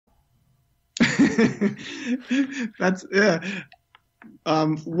That's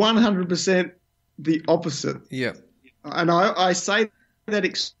 100% the opposite. Yeah. And I say that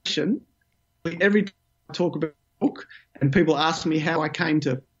expression every time I talk about a book, and people ask me how I came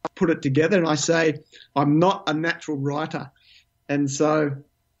to put it together, and I say I'm not a natural writer. And so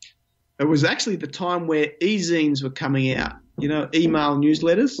it was actually the time where e-zines were coming out, email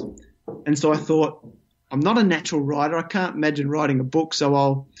newsletters. And so I thought, I'm not a natural writer. I can't imagine writing a book, so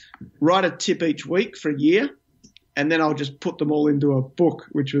I'll write a tip each week for a year, and then I'll just put them all into a book,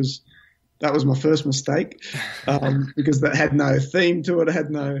 that was my first mistake, because that had no theme to it. It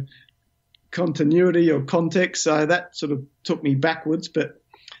had no continuity or context, so that sort of took me backwards. But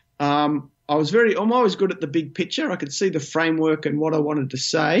I'm always good at the big picture. I could see the framework and what I wanted to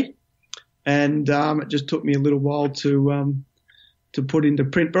say, and it just took me a little while to put into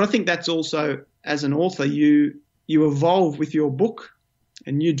print. But I think that's also, as an author, you evolve with your book,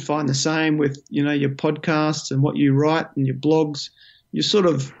 and you'd find the same with your podcasts and what you write and your blogs. You sort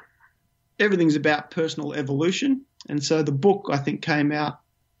of, everything's about personal evolution, and so the book, I think, came out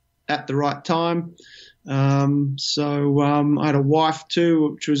at the right time. I had a wife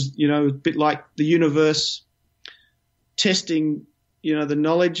too, which was a bit like the universe testing the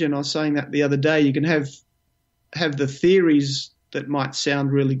knowledge. And I was saying that the other day, you can have the theories that might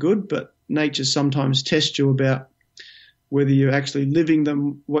sound really good, but nature sometimes tests you about whether you're actually living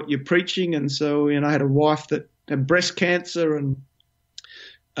them, what you're preaching. And so I had a wife that had breast cancer, and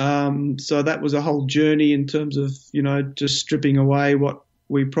so that was a whole journey in terms of just stripping away what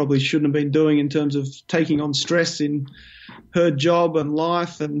we probably shouldn't have been doing in terms of taking on stress in her job and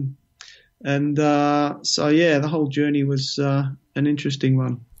life. And the whole journey was an interesting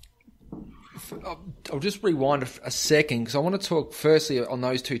one. I'll just rewind a second, because I want to talk firstly on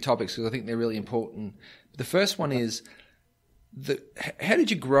those two topics, because I think they're really important. The first one is, how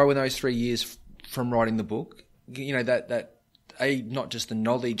did you grow in those 3 years from writing the book? Not just the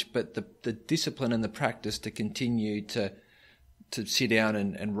knowledge, but the discipline and the practice to continue to sit down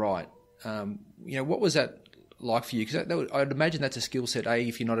and write. What was that like for you? Because I'd imagine that's a skill set.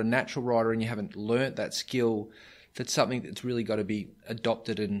 If you're not a natural writer and you haven't learnt that skill, that's something that's really got to be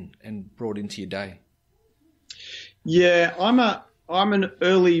adopted and brought into your day. Yeah, I'm an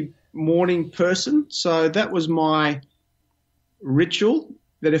early morning person, so that was my ritual,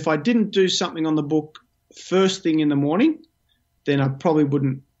 that if I didn't do something on the book first thing in the morning, then I probably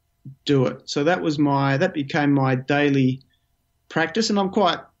wouldn't do it. So that became my daily practice, and I'm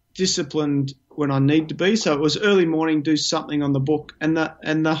quite disciplined when I need to be. So it was early morning, do something on the book, and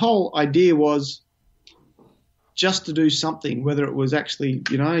the whole idea was just to do something, whether it was actually,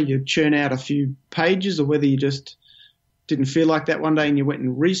 you churn out a few pages, or whether you just didn't feel like that one day and you went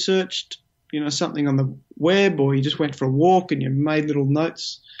and researched, something on the web, or you just went for a walk and you made little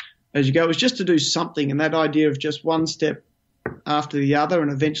notes as you go. It was just to do something, and that idea of just one step after the other,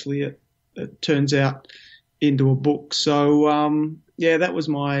 and eventually it turns out into a book. So that was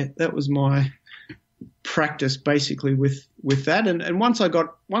my practice basically with that. And once I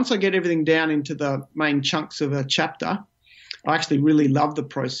get everything down into the main chunks of a chapter, I actually really love the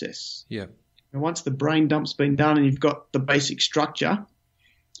process. Yeah. And once the brain dump's been done and you've got the basic structure,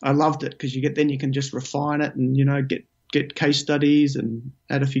 I loved it, because you can just refine it and get case studies and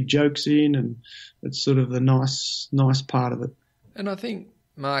add a few jokes in, and it's sort of the nice part of it. And I think,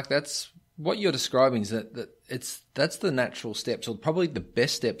 Mark, that's what you're describing, is that's the natural steps, or probably the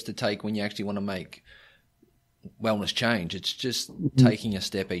best steps to take when you actually want to make wellness change. It's just taking a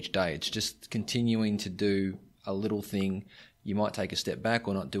step each day. It's just continuing to do a little thing. You might take a step back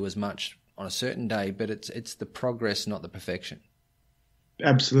or not do as much on a certain day, but it's the progress, not the perfection.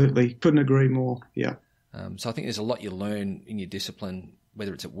 Absolutely. Couldn't agree more. Yeah. So I think there's a lot you learn in your discipline,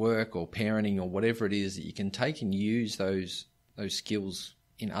 whether it's at work or parenting or whatever it is, that you can take and use those skills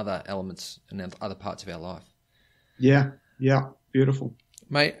in other elements and other parts of our life. Yeah. Yeah. Beautiful.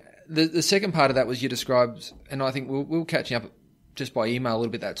 Mate, the second part of that was you described, and I think we were catching up just by email a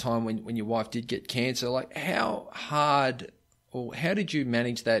little bit that time when your wife did get cancer. Like, how hard, or how did you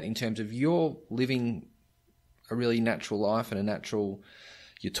manage that in terms of you're living a really natural life and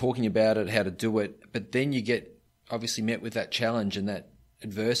you're talking about it, how to do it, but then you get obviously met with that challenge and that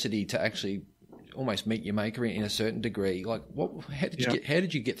adversity to actually almost meet your maker in a certain degree. Like, how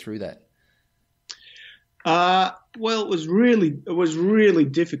did you get through that? Well, it was really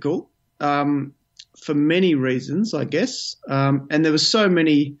difficult, for many reasons, I guess. And there were so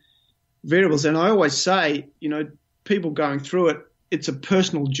many variables. And I always say, people going through it, it's a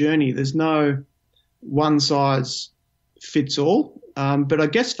personal journey. There's no one size fits all. But I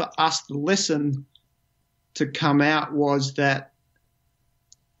guess for us, the lesson to come out was that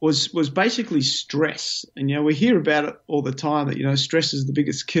was basically stress. And, we hear about it all the time that, stress is the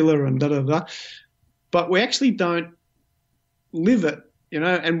biggest killer and da-da-da. But we actually don't live it, and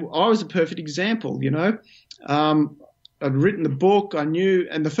I was a perfect example, I'd written the book, I knew,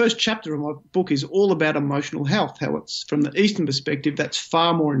 and the first chapter of my book is all about emotional health, how it's, from the Eastern perspective, that's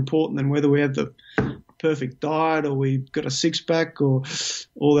far more important than whether we have the perfect diet or we've got a six-pack or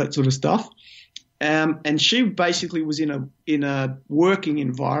all that sort of stuff. And she basically was in a working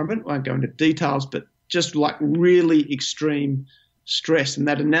environment, I won't go into details, but just like really extreme stress. And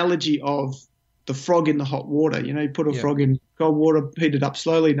that analogy of the frog in the hot water, you put a frog in cold water, heat it up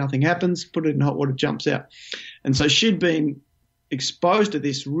slowly, nothing happens, put it in hot water, jumps out. And so she'd been exposed to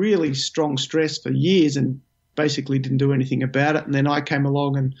this really strong stress for years and basically didn't do anything about it. And then I came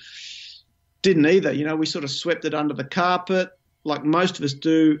along and didn't either. We sort of swept it under the carpet like most of us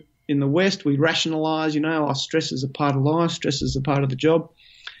do in the West. We rationalise, stress is a part of life, stress is a part of the job.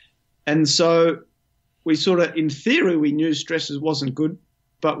 And so we sort of, in theory, we knew stress wasn't good,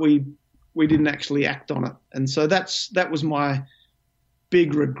 but we didn't actually act on it. And so that was my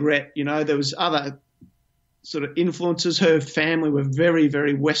big regret. There was other sort of influences. Her family were very,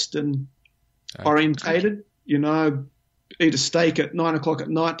 very Western orientated, eat a steak at 9 o'clock at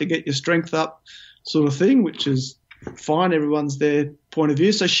night to get your strength up sort of thing, which is fine. Everyone's their point of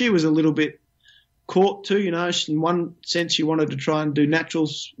view. So she was a little bit caught too, in one sense she wanted to try and do natural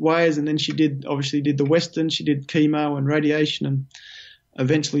ways, and then she obviously did the Western. She did chemo and radiation and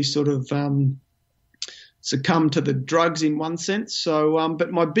eventually sort of succumbed to the drugs in one sense. So,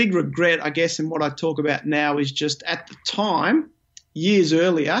 but my big regret, I guess, and what I talk about now is just at the time, years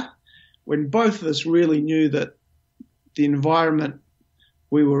earlier, when both of us really knew that the environment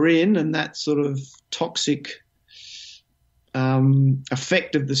we were in and that sort of toxic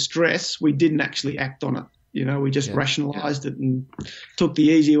effect of the stress, we didn't actually act on it. We just rationalised it and took the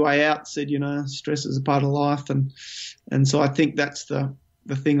easy way out, said, stress is a part of life. And so I think that's the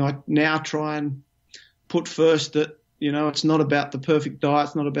thing I now try and put first, that, it's not about the perfect diet.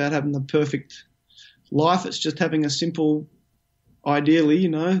 It's not about having the perfect life. It's just having a simple, ideally,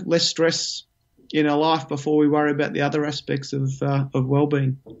 less stress in our life before we worry about the other aspects of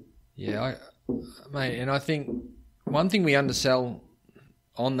well-being. Yeah, mate, and I think one thing we undersell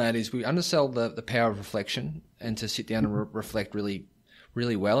on that is we undersell the power of reflection, and to sit down and reflect really,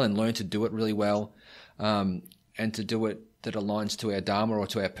 really well and learn to do it really well, and to do it that aligns to our dharma or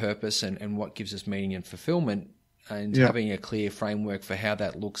to our purpose and what gives us meaning and fulfillment, and having a clear framework for how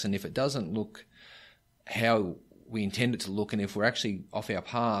that looks. And if it doesn't look how we intend it to look, and if we're actually off our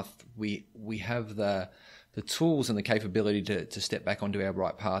path, we have the tools and the capability to step back onto our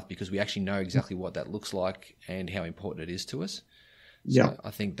right path, because we actually know exactly what that looks like and how important it is to us. So I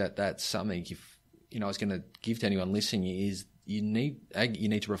think that's something, if I was going to give to anyone listening, is you need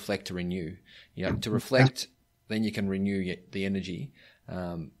to reflect to renew. To reflect, then you can renew the energy.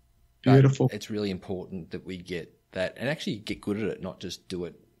 Beautiful. It's really important that we get that and actually get good at it, not just do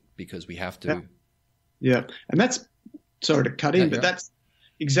it because we have to. Yeah. And that's, sorry to cut in, but that's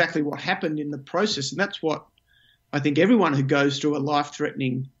exactly what happened in the process. And that's what I think everyone who goes through a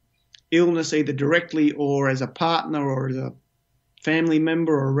life-threatening illness, either directly or as a partner or as a family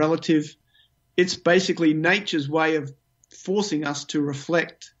member or a relative, it's basically nature's way of forcing us to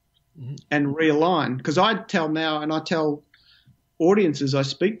reflect and realign. Because I tell now, and I tell audiences I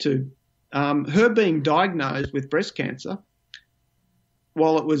speak to, her being diagnosed with breast cancer,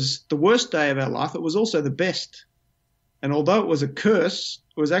 while it was the worst day of our life, it was also the best. And although it was a curse,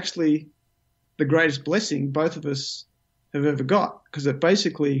 it was actually the greatest blessing both of us have ever got, because it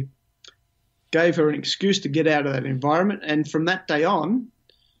basically gave her an excuse to get out of that environment. And from that day on,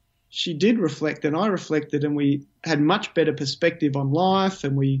 she did reflect, and I reflected, and we had much better perspective on life,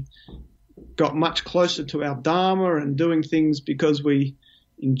 and we got much closer to our dharma and doing things because we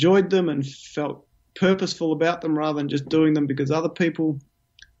enjoyed them and felt purposeful about them, rather than just doing them because other people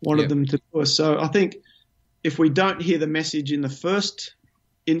wanted them to do us. So I think if we don't hear the message in the first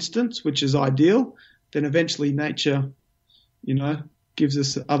instance, which is ideal, then eventually nature, gives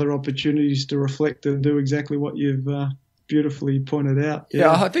us other opportunities to reflect and do exactly what you've beautifully pointed out.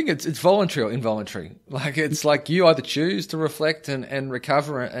 Yeah, I think it's voluntary or involuntary. Like, it's like you either choose to reflect and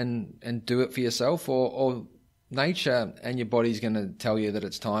recover and do it for yourself, or nature and your body's going to tell you that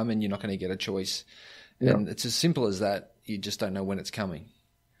it's time and you're not going to get a choice. And it's as simple as that. You just don't know when it's coming.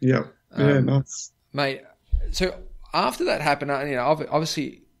 Yeah. Nice. Mate, so after that happened,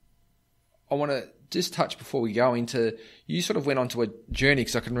 obviously I want to just touch before we go into, you sort of went onto a journey,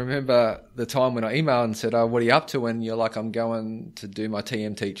 because I can remember the time when I emailed and said, what are you up to? And you're like, I'm going to do my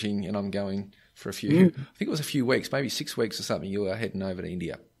TM teaching, and I'm going for I think it was a few weeks, maybe 6 weeks or something. You were heading over to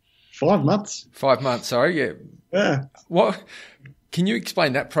India. 5 months. 5 months, sorry, yeah. Yeah. What can you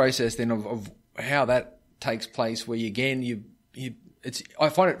explain that process then of how that takes place? Where I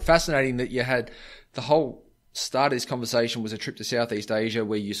find it fascinating that you had the whole start of this conversation was a trip to Southeast Asia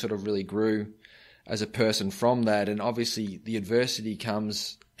where you sort of really grew as a person from that, and obviously the adversity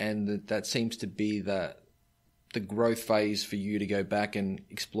comes, and that seems to be the growth phase for you to go back and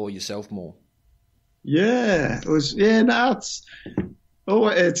explore yourself more. Yeah, it was. Yeah, no,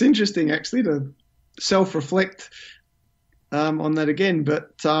 it's interesting actually to self-reflect on that again.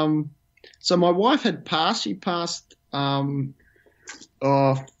 But so my wife had passed. She passed a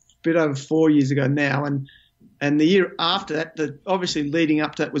bit over 4 years ago now, and the year after that, obviously leading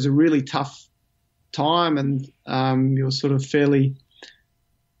up to that was a really tough time, and you were sort of fairly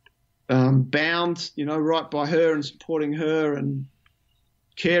bound, right by her and supporting her and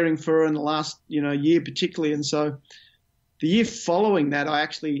caring for her in the last, year particularly. And so the year following that, I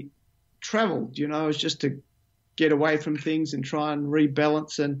actually traveled, it was just to get away from things and try and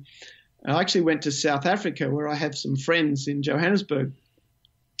rebalance. And I actually went to South Africa where I have some friends in Johannesburg,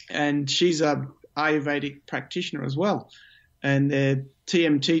 and she's a Ayurvedic practitioner as well. And they're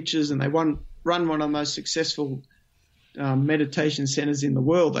TM teachers, and they run one of the most successful meditation centers in the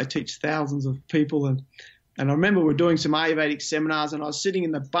world. They teach thousands of people. And I remember we were doing some Ayurvedic seminars, and I was sitting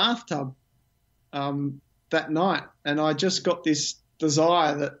in the bathtub that night, and I just got this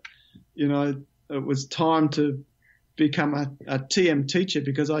desire that, it was time to become a TM teacher,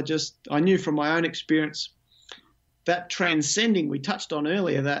 because I knew from my own experience that transcending, we touched on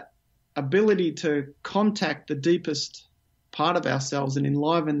earlier, that ability to contact the deepest part of ourselves and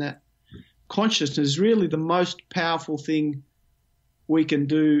enliven that consciousness is really the most powerful thing we can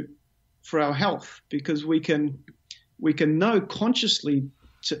do for our health, because we can know consciously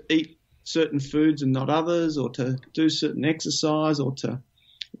to eat certain foods and not others, or to do certain exercise, or to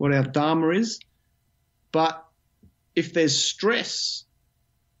what our dharma is. But if there's stress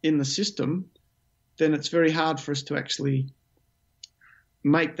in the system, then it's very hard for us to actually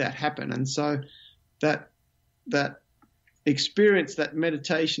make that happen. And so that experience, that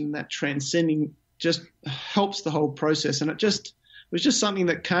meditation, that transcending just helps the whole process. And it was just something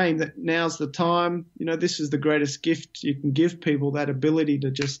that came, that now's the time. This is the greatest gift you can give people, that ability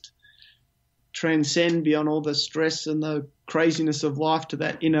to just transcend beyond all the stress and the craziness of life to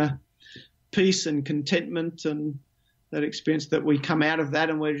that inner peace and contentment, and that experience that we come out of that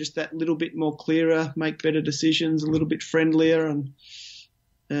and we're just that little bit more clearer, make better decisions, a little bit friendlier,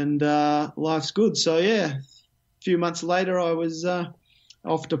 and life's good. So yeah, a few months later I was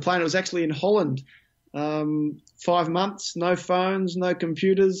off to plane. It was actually in Holland. 5 months, no phones, no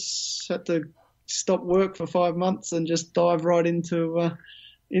computers, had to stop work for 5 months and just dive right into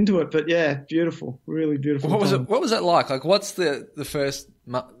it. But yeah, beautiful, really beautiful. What was it like? Like, what's the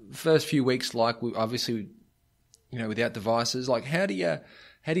first few weeks like? Obviously, without devices. Like, how do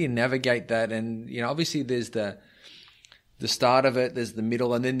you navigate that? And obviously there's the start of it, there's the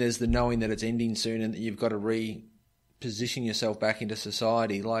middle, and then there's the knowing that it's ending soon and that you've got to reposition yourself back into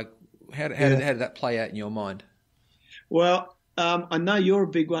society. Like, how did that play out in your mind? Well, I know you're a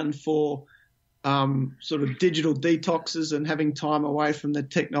big one for sort of digital detoxes and having time away from the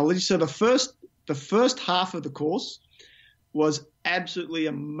technology. So the first half of the course was absolutely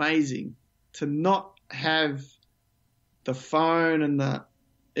amazing. To not have the phone and the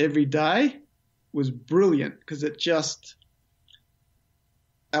every day was brilliant, because it just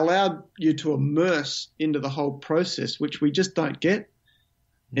allowed you to immerse into the whole process, which we just don't get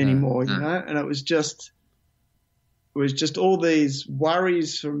anymore, and it was just all these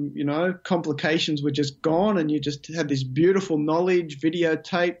worries from, complications were just gone, and you just had this beautiful knowledge,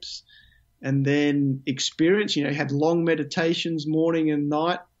 videotapes, and then experience. You had long meditations morning and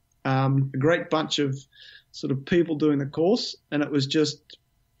night, a great bunch of sort of people doing the course, and it was just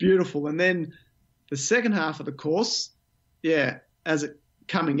beautiful. And then the second half of the course, as it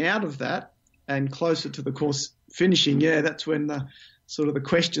coming out of that and closer to the course finishing, that's when the sort of the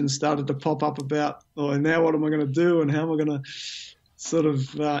questions started to pop up about, now what am I going to do, and how am I going to sort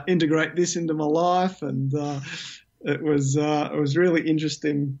of integrate this into my life? And it was really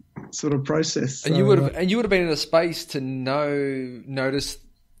interesting sort of process. And you would have been in a space to notice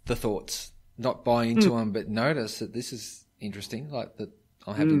the thoughts, not buy into them, but notice that this is interesting, like that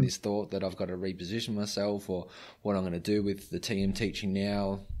I'm having this thought that I've got to reposition myself, or what I'm going to do with the TM teaching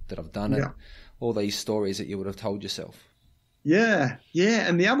now that I've done it. All these stories that you would have told yourself. Yeah.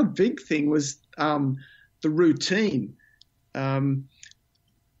 And the other big thing was the routine.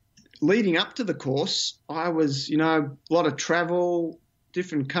 Leading up to the course, I was, a lot of travel,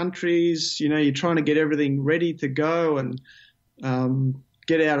 different countries. You're trying to get everything ready to go and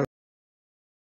get out of